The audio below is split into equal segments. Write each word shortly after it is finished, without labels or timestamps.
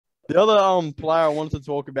The other player I wanted to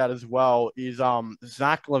talk about as well is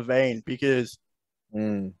Zach Lavine because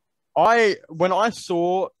Mm, when I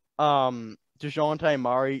saw DeJounte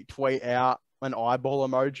Murray tweet out an eyeball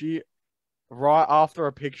emoji right after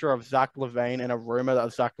a picture of Zach Lavine and a rumor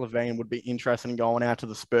that Zach Lavine would be interested in going out to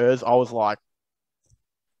the Spurs, I was like,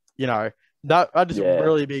 you know, that is a yeah.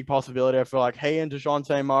 really big possibility. I feel like he and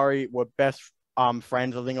DeJounte Murray were best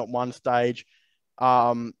friends, I think, at one stage.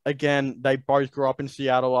 Again, they both grew up in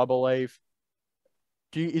Seattle, I believe.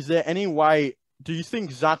 Is there any way? Do you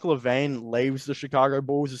think Zach Lavine leaves the Chicago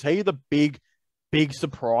Bulls? Is he the big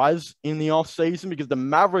surprise in the offseason? Because the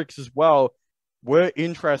Mavericks as well were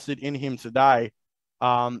interested in him today.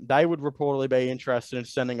 They would reportedly be interested in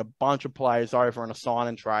sending a bunch of players over on a sign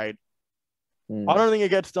and trade. I Mm, don't think it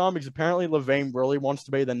gets done because apparently Lavine really wants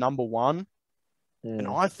to be the number one. And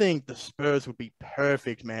mm. I think the Spurs would be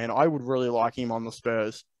perfect, man. I would really like him on the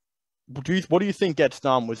Spurs. What do you think gets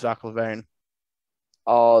done with Zach Lavine?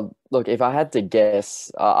 Oh, look, if I had to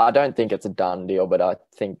guess, I don't think it's a done deal, but I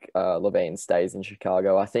think Lavine stays in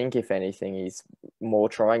Chicago. I think, if anything, he's more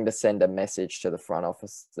trying to send a message to the front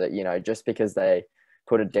office that, just because they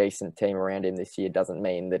put a decent team around him this year doesn't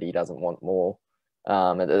mean that he doesn't want more.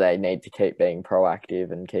 And that they need to keep being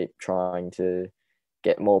proactive and keep trying to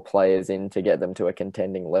get more players in to get them to a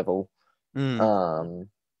contending level. Mm, Um,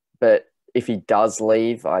 but if he does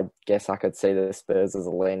leave, I guess I could see the Spurs as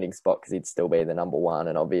a landing spot because he'd still be the number one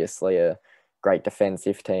and obviously a great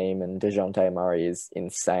defensive team. And DeJounte Murray is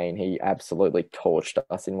insane. He absolutely torched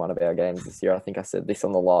us in one of our games this year. I think I said this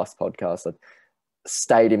on the last podcast. It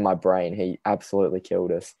stayed in my brain. He absolutely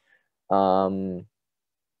killed us. Um,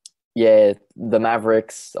 yeah, the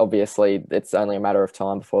Mavericks, obviously, it's only a matter of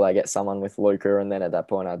time before they get someone with Luka, and then at that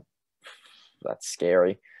point, that's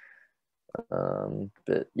scary.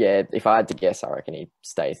 But yeah, if I had to guess, I reckon he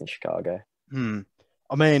stays in Chicago. hmm.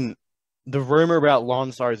 I mean, the rumor about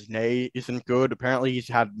Lonzo's knee isn't good. Apparently, he's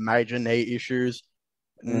had major knee issues.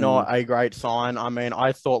 Not Mm, a great sign. I mean,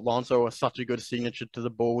 I thought Lonzo was such a good signature to the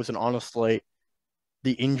Bulls, and honestly,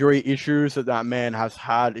 the injury issues that that man has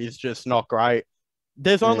had is just not great.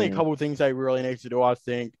 There's only a mm, couple of things they really need to do, I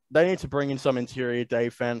think. They need to bring in some interior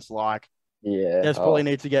defense, like yeah. Des probably Oh,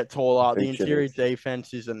 need to get taller. The interior fugitives.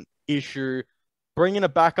 defense is an issue. Bring in a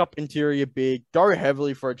backup interior big. Go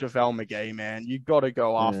heavily for a JaVale McGee, man. You got to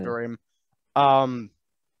go Mm, after him. Um,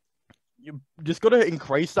 you just got to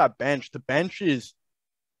increase that bench. The bench is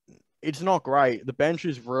it's not great. The bench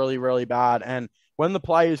is really, really bad. And when the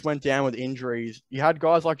players went down with injuries, you had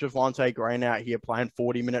guys like Javonte Green out here playing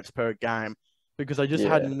 40 minutes per game because they just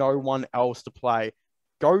had yeah. no one else to play.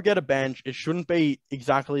 Go get a bench. It shouldn't be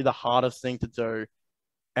exactly the hardest thing to do.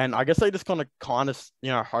 And I guess they just kind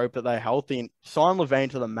of hope that they're healthy and sign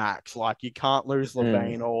Lavine to the max. Like you can't lose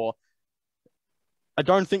Mm, Lavine, or I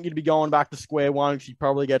don't think you'd be going back to square one because you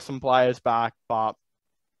probably get some players back, but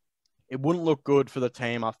it wouldn't look good for the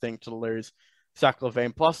team, I think, to lose Zach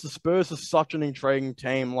Lavine. Plus, the Spurs are such an intriguing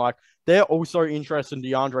team. Like they're also interested in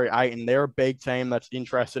DeAndre Ayton. They're a big team that's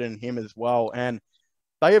interested in him as well, and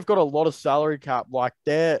they have got a lot of salary cap. Like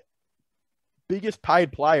their biggest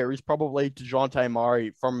paid player is probably DeJounte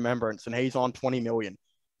Murray from Remembrance, and he's on 20 million.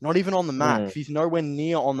 Not even on the mm, max. He's nowhere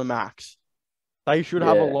near on the max. They should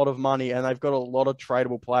have a yeah. lot of money, and they've got a lot of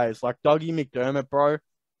tradable players like Dougie McDermott, bro.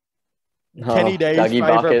 Kenny Oh, D's Dougie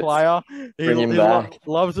favorite buckets. player. He, Bring him he back.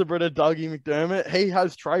 loves the Brit of Dougie McDermott. He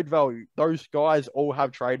has trade value. Those guys all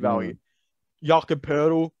have trade value. Mm, Yucca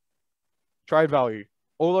Purtle, trade value.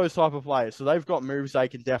 All those type of players. So they've got moves they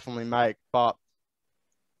can definitely make. But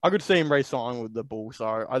I could see him re-sign with the Bulls.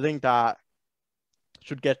 So I think that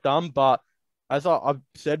should get done. But as I've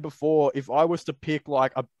said before, if I was to pick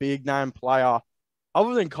like a big name player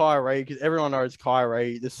other than Kyrie, because everyone knows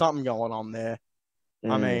Kyrie, there's something going on there.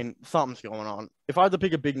 I mm. mean, something's going on. If I had to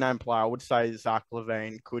pick a big name player, I would say Zach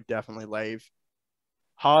Lavine could definitely leave.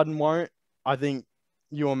 Harden won't. I think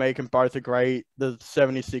you and me can both agree the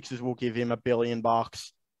 76ers will give him $1 billion. I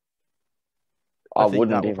I think wouldn't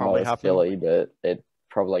that will if I probably was happen. Philly, but it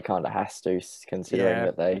probably kind of has to, considering Yeah,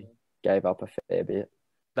 that they gave up a fair bit.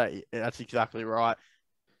 that's exactly right.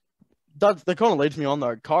 That kind of leads me on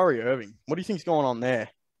though. Kyrie Irving, what do you think's going on there?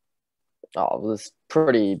 Oh, it was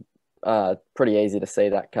pretty easy to see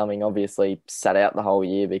that coming. Obviously, sat out the whole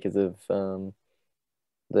year because of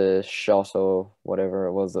the shot or whatever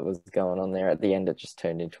it was that was going on there. At the end, it just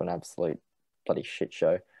turned into an absolute bloody shit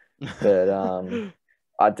show. But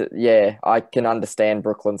yeah, I can understand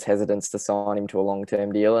Brooklyn's hesitance to sign him to a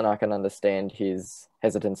long-term deal, and I can understand his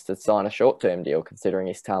hesitance to sign a short-term deal considering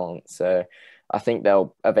his talent. So I think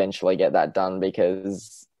they'll eventually get that done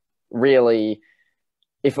because really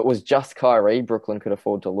if it was just Kyrie, Brooklyn could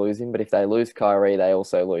afford to lose him. But if they lose Kyrie, they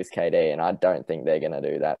also lose KD. And I don't think they're going to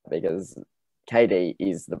do that because KD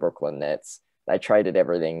is the Brooklyn Nets. They traded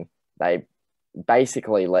everything. They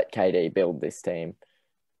basically let KD build this team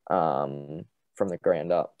from the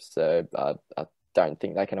ground up. So I don't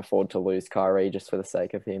think they can afford to lose Kyrie just for the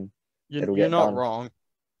sake of him. You're not wrong.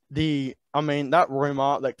 That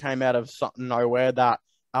rumor that came out of nowhere that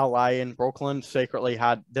LA and Brooklyn secretly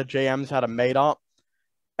had the GMs had a meetup,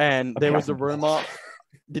 and there was a rumor.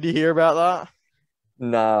 Did you hear about that?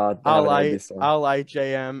 No, I haven't heard this one. LA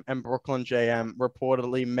GM and Brooklyn GM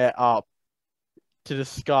reportedly met up to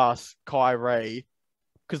discuss Kyrie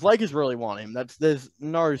because Lakers really want him. There's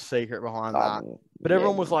no secret behind that. But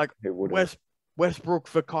everyone was like, Westbrook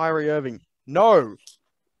for Kyrie Irving. No.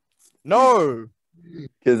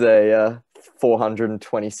 Because a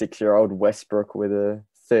 426-year-old Westbrook with a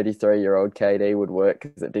 33-year-old KD would work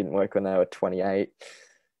because it didn't work when they were 28.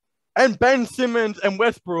 And Ben Simmons and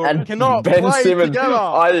Westbrook cannot play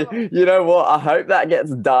together. You know what? I hope that gets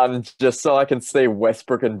done just so I can see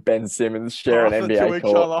Westbrook and Ben Simmons share an NBA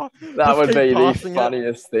court. That would be the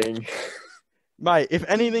funniest thing. Mate, if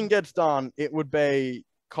anything gets done, it would be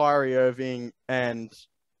Kyrie Irving and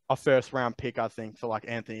a first-round pick, I think, for like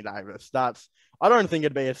Anthony Davis. I don't think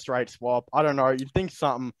it'd be a straight swap. I don't know. You'd think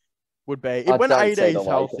something would be when AD is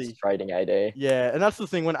healthy. Trading AD. Yeah, and that's the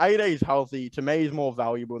thing. When AD is healthy, to me, he's more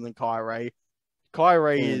valuable than Kyrie.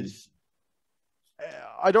 Kyrie is.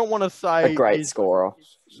 I don't want to say a great scorer.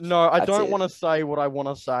 No, I don't want to say what I want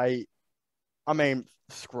to say. I mean,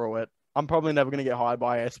 screw it. I'm probably never going to get hired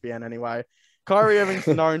by ESPN anyway. Kyrie Irving's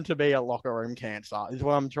known to be a locker room cancer, is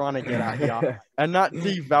what I'm trying to get at here, and that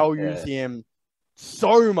devalues him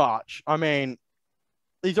so much. I mean,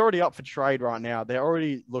 he's already up for trade right now. They're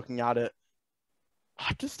already looking at it.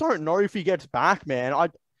 I just don't know if he gets back, man.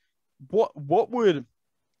 What would,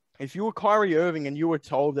 if you were Kyrie Irving and you were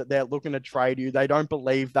told that they're looking to trade you, they don't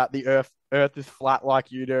believe that the earth is flat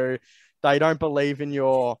like you do. They don't believe in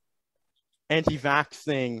your anti-vax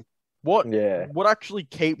thing. What actually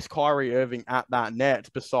keeps Kyrie Irving at that Nets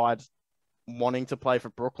besides wanting to play for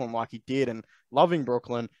Brooklyn like he did and loving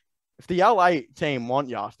Brooklyn? If the LA team want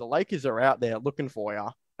you, if the Lakers are out there looking for you,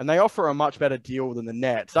 and they offer a much better deal than the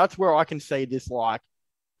Nets, that's where I can see this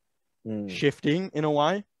shifting in a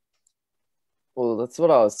way. Well, that's what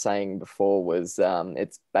I was saying before was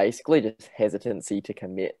it's basically just hesitancy to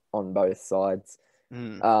commit on both sides.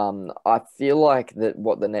 I feel like that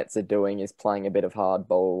what the Nets are doing is playing a bit of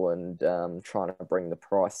hardball and trying to bring the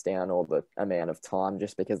price down or the amount of time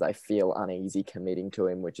just because they feel uneasy committing to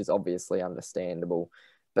him, which is obviously understandable.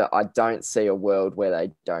 But I don't see a world where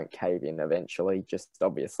they don't cave in eventually, just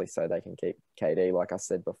obviously so they can keep KD, like I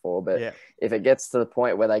said before. But if it gets to the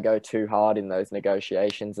point where they go too hard in those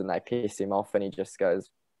negotiations and they piss him off and he just goes,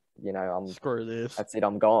 screw this. That's it,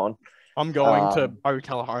 I'm gone. I'm going to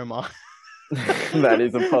Oklahoma. That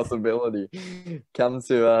is a possibility. Come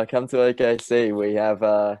to OKC. We have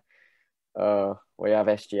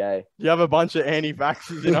SGA. You have a bunch of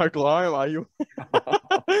anti-vaxxers in Oklahoma, are you?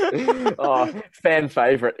 Fan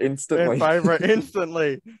favorite instantly.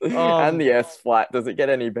 And the S flat. Does it get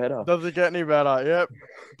any better? Yep.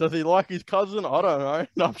 Does he like his cousin? I don't know.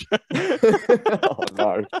 No, oh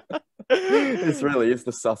no. This really is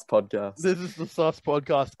the Sus Podcast. This is the Sus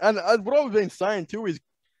Podcast. And what I've been saying too is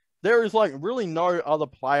there is like really no other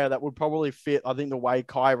player that would probably fit, I think, the way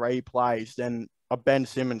Kyrie plays than a Ben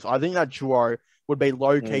Simmons. I think that duo would be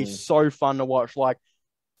low-key so fun to watch. Like,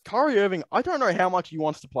 Kyrie Irving, I don't know how much he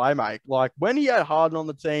wants to play, mate. Like, when he had Harden on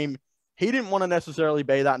the team, he didn't want to necessarily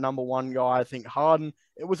be that number one guy. I think Harden,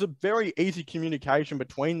 it was a very easy communication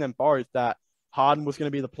between them both that Harden was going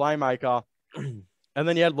to be the playmaker. And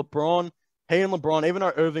then you had LeBron. He and LeBron, even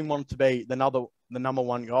though Irving wanted to be the number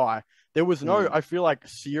one guy, there was no, I feel like,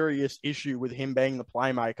 serious issue with him being the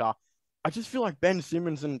playmaker. I just feel like Ben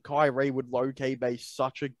Simmons and Kyrie would low-key be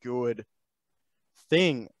such a good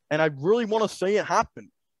thing. And I really want to see it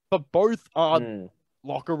happen. But both are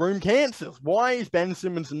locker room cancers. Why is Ben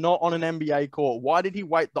Simmons not on an NBA court? Why did he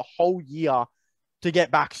wait the whole year to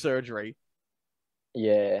get back surgery?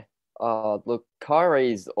 Yeah. Look,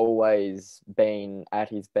 Kyrie's always been at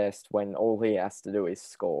his best when all he has to do is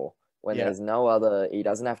score. When there's no other, he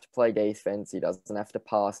doesn't have to play defense, he doesn't have to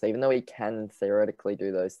pass. Even though he can theoretically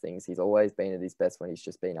do those things, he's always been at his best when he's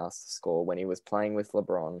just been asked to score. When he was playing with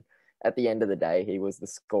LeBron, at the end of the day, he was the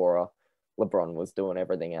scorer. LeBron was doing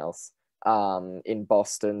everything else. In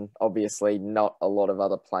Boston, obviously, not a lot of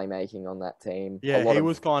other playmaking on that team. Yeah, he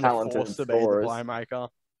was kind of forced to be the playmaker.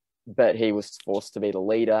 But he was forced to be the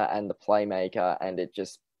leader and the playmaker, and it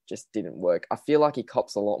just just didn't work. I feel like he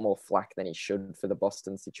cops a lot more flack than he should for the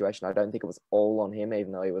Boston situation. I don't think it was all on him,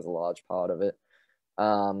 even though he was a large part of it.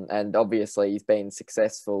 And obviously he's been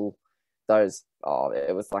successful.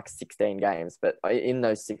 It was like 16 games, but in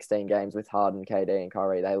those 16 games with Harden, KD, and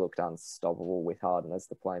Kyrie, they looked unstoppable with Harden as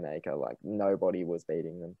the playmaker. Like nobody was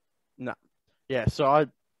beating them. No, yeah. So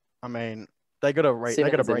I mean, they got to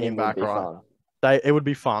bring him back, right? Fun. It would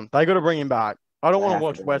be fun. They got to bring him back. I don't want to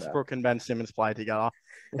watch Westbrook and Ben Simmons play together.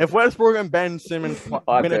 If Westbrook and Ben Simmons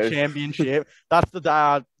win a championship, that's the day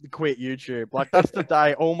I quit YouTube. Like that's the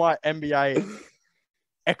day all my NBA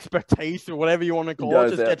expertise or whatever you want to call it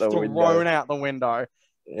just gets thrown out the window.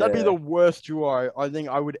 Yeah. That'd be the worst duo I think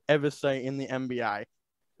I would ever see in the NBA.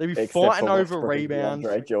 They'd be fighting over rebounds.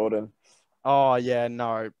 DeAndre Jordan. Oh yeah,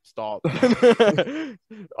 no, stop.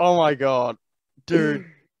 Oh my god, dude.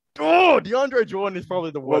 Oh, DeAndre Jordan is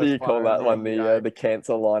probably the worst. What do you call that one? The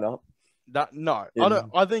cancer lineup.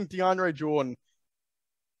 I think DeAndre Jordan.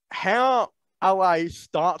 How LA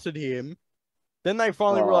started him. Then they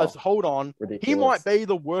finally realized, hold on, he might be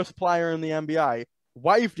the worst player in the NBA,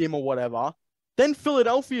 waived him or whatever. Then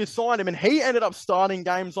Philadelphia signed him, and he ended up starting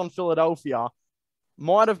games on Philadelphia.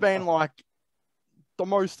 Might have been like the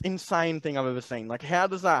most insane thing I've ever seen. Like, how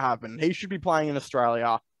does that happen? He should be playing in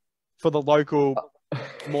Australia for the local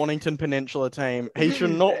Mornington Peninsula team. He should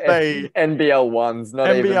not be NBL ones,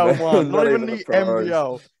 not even the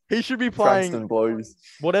NBL. He should be playing Blues.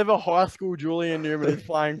 Whatever high school Julian Newman is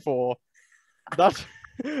playing for. That's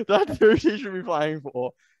who he should be playing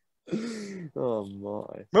for. Oh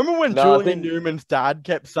my! Remember when Julian Newman's dad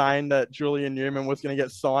kept saying that Julian Newman was going to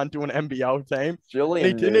get signed to an NBL team?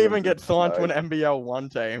 He didn't even get signed to an NBL 1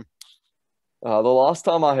 team. The last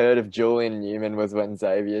time I heard of Julian Newman was when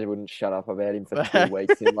Xavier wouldn't shut up about him for 2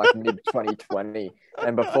 weeks in like mid-2020.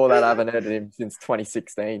 And before that, I haven't heard of him since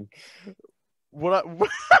 2016. Where's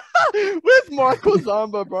Michael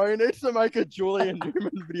Zamba, bro? He needs to make a Julian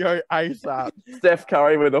Newman video ASAP. Steph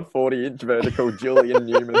Curry with a 40-inch vertical Julian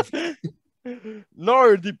Newman.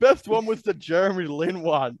 No, the best one was the Jeremy Lin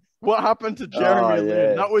one. What happened to Jeremy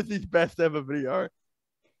Lin? That was his best ever video.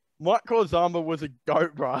 Michael Zamba was a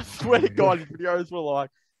goat, bro. I swear to God, his videos were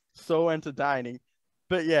like so entertaining.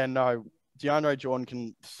 But yeah, no, DeAndre Jordan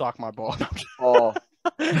can suck my bottom. Oh.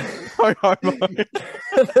 So homo.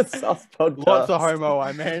 Lots of homo,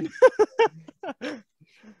 I mean.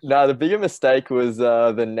 No, the bigger mistake was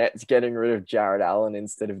the Nets getting rid of Jared Allen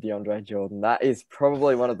instead of DeAndre Jordan. That is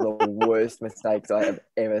probably one of the worst mistakes I have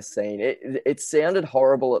ever seen. It sounded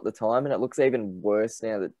horrible at the time, and it looks even worse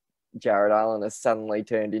now that Jared Allen has suddenly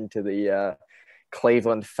turned into the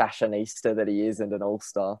Cleveland fashionista that he is and an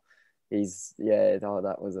all-star.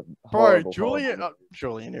 That was a horrible Julian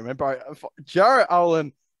Newman, bro. Jared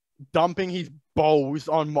Allen dumping his balls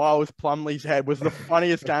on Miles Plumlee's head was the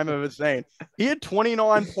funniest game I've ever seen. He had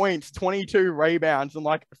 29 points, 22 rebounds, and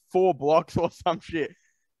like 4 blocks or some shit.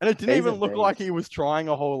 And it didn't even look like he was trying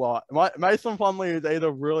a whole lot. Mason Plumlee is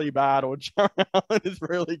either really bad or Jared Allen is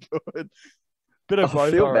really good. Bit of both.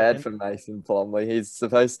 I feel bad for Mason Plumlee. He's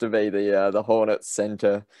supposed to be the Hornets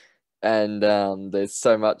center. And there's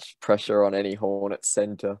so much pressure on any Hornets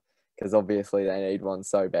center because obviously they need one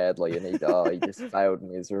so badly, and he just failed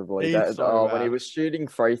miserably. When he was shooting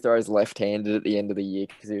free throws left-handed at the end of the year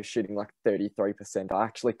because he was shooting like 33%, I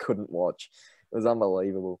actually couldn't watch. It was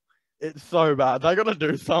unbelievable. It's so bad. They got to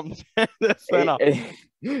do something.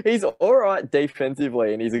 He's all right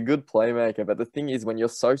defensively, and he's a good playmaker. But the thing is, when you're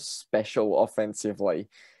so special offensively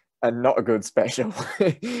and not a good special.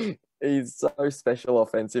 He's so special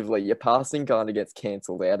offensively. Your passing kind of gets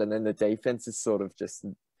cancelled out, and then the defense is sort of just,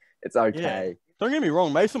 it's okay. Yeah. Don't get me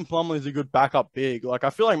wrong. Mason Plumlee is a good backup big. Like, I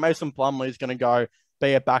feel like Mason Plumlee is going to go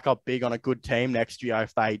be a backup big on a good team next year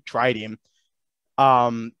if they trade him.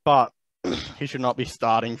 But he should not be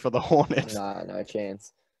starting for the Hornets. No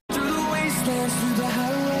chance. Through the wastelands, through the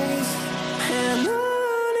highways, and